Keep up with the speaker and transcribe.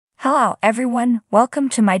Hello everyone, welcome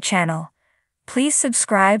to my channel. Please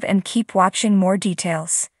subscribe and keep watching more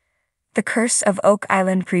details. The Curse of Oak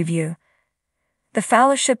Island Preview. The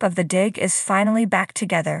Fellowship of the Dig is finally back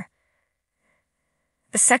together.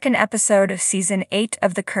 The second episode of Season 8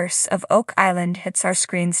 of The Curse of Oak Island hits our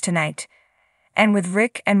screens tonight. And with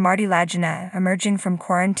Rick and Marty Lagina emerging from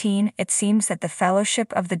quarantine, it seems that the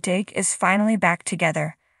Fellowship of the Dig is finally back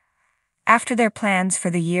together. After their plans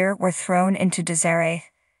for the year were thrown into disarray,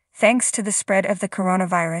 thanks to the spread of the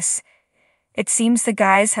coronavirus, it seems the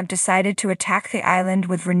guys have decided to attack the island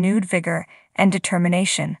with renewed vigor and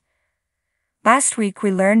determination. Last week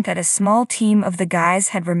we learned that a small team of the guys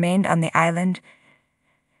had remained on the island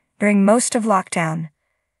during most of lockdown.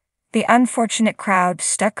 The unfortunate crowd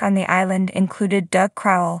stuck on the island included Doug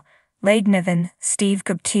Crowell, Lade Niven, Steve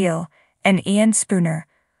Guptill, and Ian Spooner,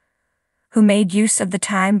 who made use of the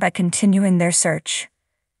time by continuing their search.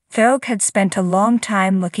 Doug had spent a long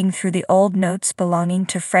time looking through the old notes belonging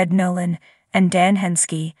to Fred Nolan and Dan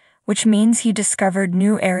Henske, which means he discovered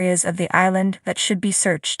new areas of the island that should be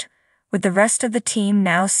searched. With the rest of the team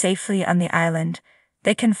now safely on the island,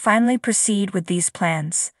 they can finally proceed with these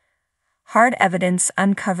plans. Hard evidence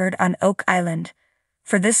uncovered on Oak Island.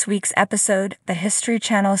 For this week's episode, the History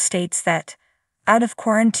Channel states that, out of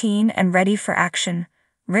quarantine and ready for action,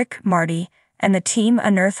 Rick, Marty, and the team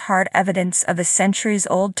unearth hard evidence of a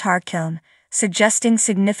centuries-old tar kiln, suggesting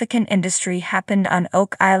significant industry happened on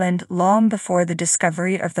Oak Island long before the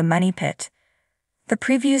discovery of the money pit. The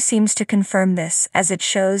preview seems to confirm this, as it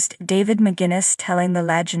shows David McGuinness telling the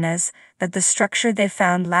Laginas that the structure they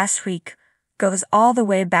found last week goes all the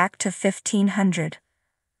way back to 1500.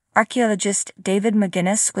 Archaeologist David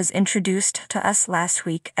McGuinness was introduced to us last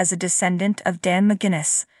week as a descendant of Dan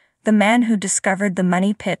McGuinness, the man who discovered the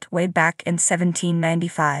money pit way back in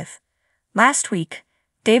 1795. Last week,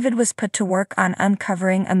 David was put to work on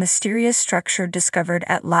uncovering a mysterious structure discovered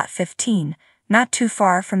at Lot 15, not too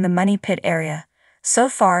far from the money pit area. So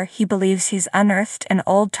far, he believes he's unearthed an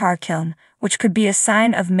old tar kiln, which could be a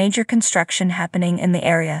sign of major construction happening in the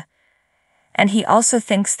area. And he also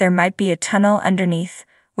thinks there might be a tunnel underneath,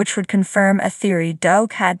 which would confirm a theory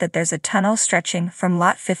Doug had that there's a tunnel stretching from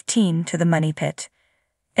Lot 15 to the money pit.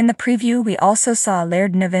 In the preview we also saw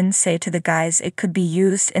Laird Niven say to the guys it could be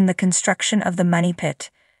used in the construction of the money pit.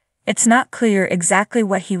 It's not clear exactly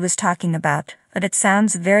what he was talking about, but it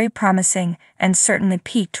sounds very promising and certainly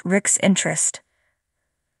piqued Rick's interest.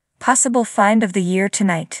 Possible find of the year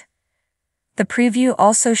tonight. The preview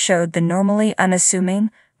also showed the normally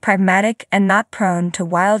unassuming, pragmatic and not prone to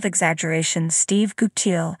wild exaggerations Steve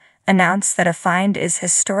Guptill announced that a find is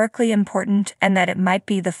historically important and that it might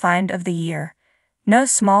be the find of the year. No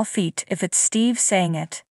small feat if it's Steve saying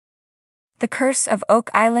it. The Curse of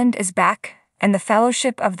Oak Island is back, and the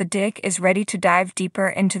Fellowship of the Dig is ready to dive deeper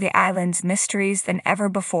into the island's mysteries than ever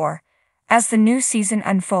before. As the new season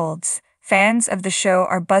unfolds, fans of the show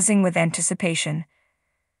are buzzing with anticipation.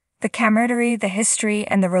 The camaraderie, the history,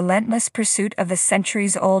 and the relentless pursuit of a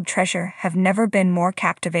centuries-old treasure have never been more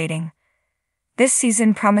captivating. This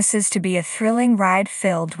season promises to be a thrilling ride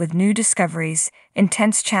filled with new discoveries,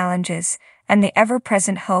 intense challenges, and the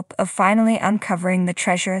ever-present hope of finally uncovering the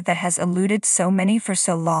treasure that has eluded so many for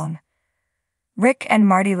so long. Rick and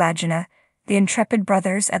Marty Lagina, the intrepid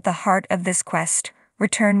brothers at the heart of this quest,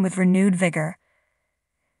 return with renewed vigor.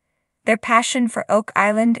 Their passion for Oak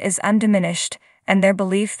Island is undiminished, and their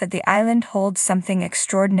belief that the island holds something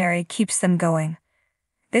extraordinary keeps them going.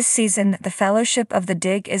 This season, the Fellowship of the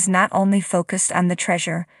Dig is not only focused on the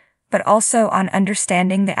treasure, but also on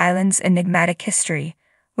understanding the island's enigmatic history.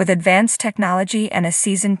 With advanced technology and a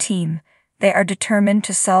seasoned team, they are determined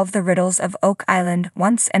to solve the riddles of Oak Island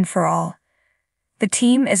once and for all. The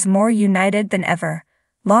team is more united than ever.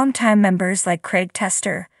 Longtime members like Craig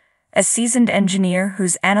Tester, a seasoned engineer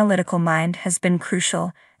whose analytical mind has been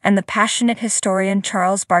crucial, and the passionate historian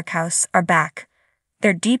Charles Barkhouse are back.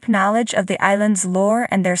 Their deep knowledge of the island's lore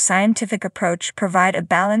and their scientific approach provide a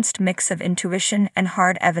balanced mix of intuition and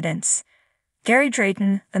hard evidence. Gary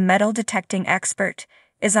Drayton, the metal detecting expert,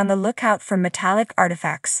 is on the lookout for metallic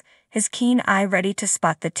artifacts, his keen eye ready to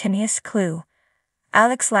spot the tiniest clue.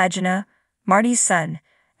 Alex Lagina, Marty's son,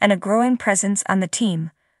 and a growing presence on the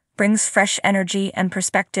team, brings fresh energy and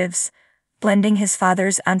perspectives, blending his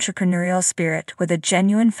father's entrepreneurial spirit with a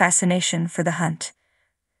genuine fascination for the hunt.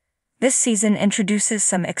 This season introduces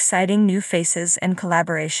some exciting new faces and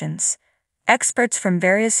collaborations. Experts from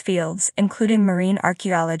various fields, including marine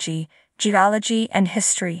archaeology, geology, and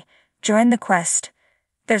history, join the quest.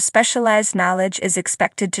 Their specialized knowledge is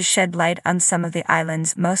expected to shed light on some of the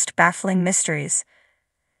island's most baffling mysteries.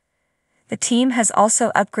 The team has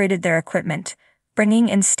also upgraded their equipment, bringing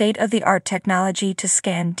in state-of-the-art technology to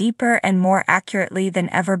scan deeper and more accurately than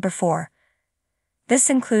ever before. This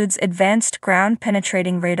includes advanced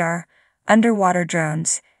ground-penetrating radar, underwater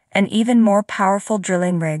drones, and even more powerful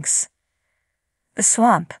drilling rigs. The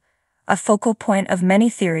swamp, a focal point of many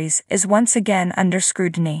theories, is once again under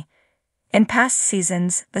scrutiny. In past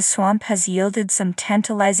seasons, the swamp has yielded some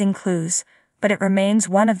tantalizing clues, but it remains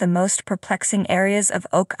one of the most perplexing areas of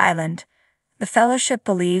Oak Island. The Fellowship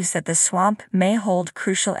believes that the swamp may hold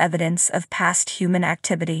crucial evidence of past human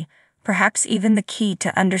activity, perhaps even the key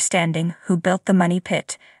to understanding who built the money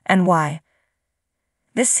pit and why.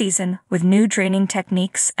 This season, with new draining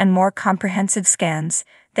techniques and more comprehensive scans,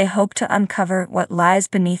 they hope to uncover what lies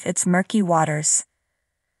beneath its murky waters.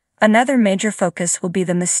 Another major focus will be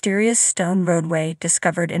the mysterious stone roadway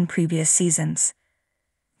discovered in previous seasons.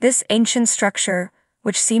 This ancient structure,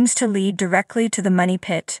 which seems to lead directly to the money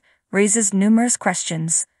pit, raises numerous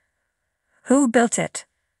questions. Who built it?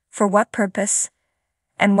 For what purpose?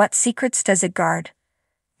 And what secrets does it guard?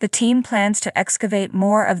 The team plans to excavate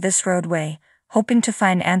more of this roadway, hoping to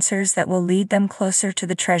find answers that will lead them closer to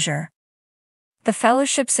the treasure. The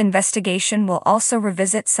Fellowship's investigation will also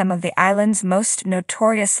revisit some of the island's most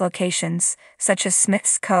notorious locations, such as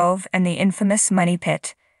Smith's Cove and the infamous Money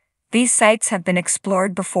Pit. These sites have been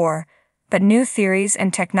explored before, but new theories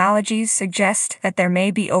and technologies suggest that there may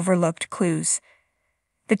be overlooked clues.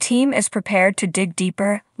 The team is prepared to dig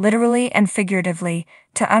deeper, literally and figuratively,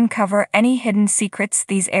 to uncover any hidden secrets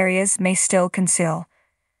these areas may still conceal.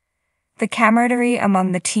 The camaraderie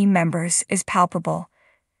among the team members is palpable.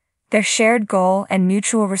 Their shared goal and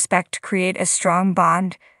mutual respect create a strong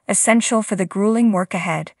bond, essential for the grueling work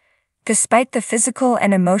ahead. Despite the physical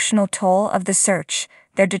and emotional toll of the search,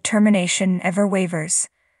 their determination never wavers.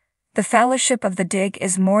 The Fellowship of the Dig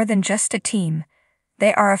is more than just a team.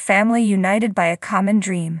 They are a family united by a common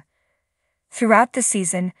dream. Throughout the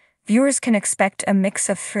season, viewers can expect a mix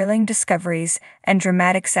of thrilling discoveries and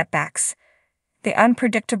dramatic setbacks. The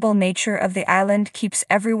unpredictable nature of the island keeps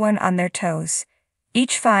everyone on their toes.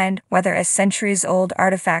 Each find, whether a centuries-old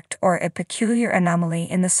artifact or a peculiar anomaly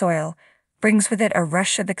in the soil, brings with it a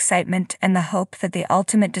rush of excitement and the hope that the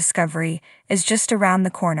ultimate discovery is just around the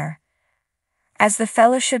corner. As the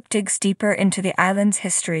Fellowship digs deeper into the island's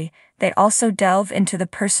history, they also delve into the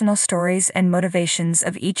personal stories and motivations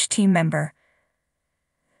of each team member.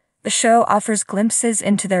 The show offers glimpses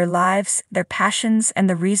into their lives, their passions, and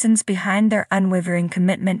the reasons behind their unwavering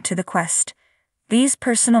commitment to the quest. These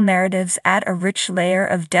personal narratives add a rich layer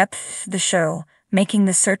of depth to the show, making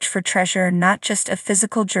the search for treasure not just a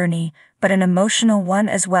physical journey, but an emotional one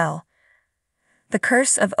as well. The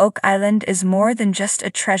Curse of Oak Island is more than just a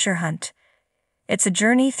treasure hunt. It's a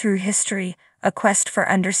journey through history, a quest for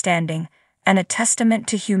understanding, and a testament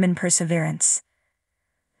to human perseverance.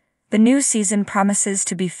 The new season promises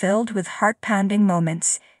to be filled with heart-pounding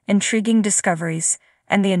moments, intriguing discoveries,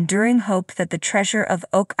 and the enduring hope that the treasure of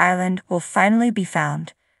Oak Island will finally be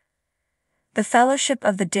found. The Fellowship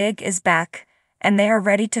of the Dig is back, and they are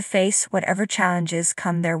ready to face whatever challenges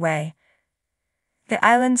come their way. The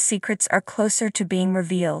island's secrets are closer to being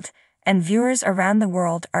revealed, and viewers around the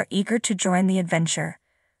world are eager to join the adventure.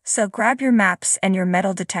 So grab your maps and your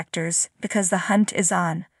metal detectors, because the hunt is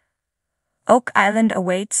on. Oak Island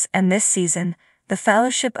awaits, and this season, the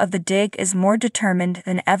Fellowship of the Dig is more determined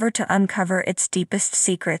than ever to uncover its deepest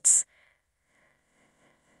secrets.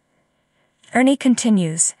 Journey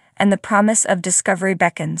continues, and the promise of discovery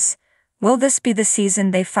beckons. Will this be the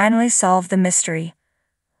season they finally solve the mystery?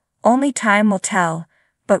 Only time will tell,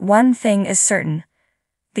 but one thing is certain: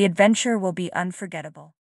 the adventure will be unforgettable.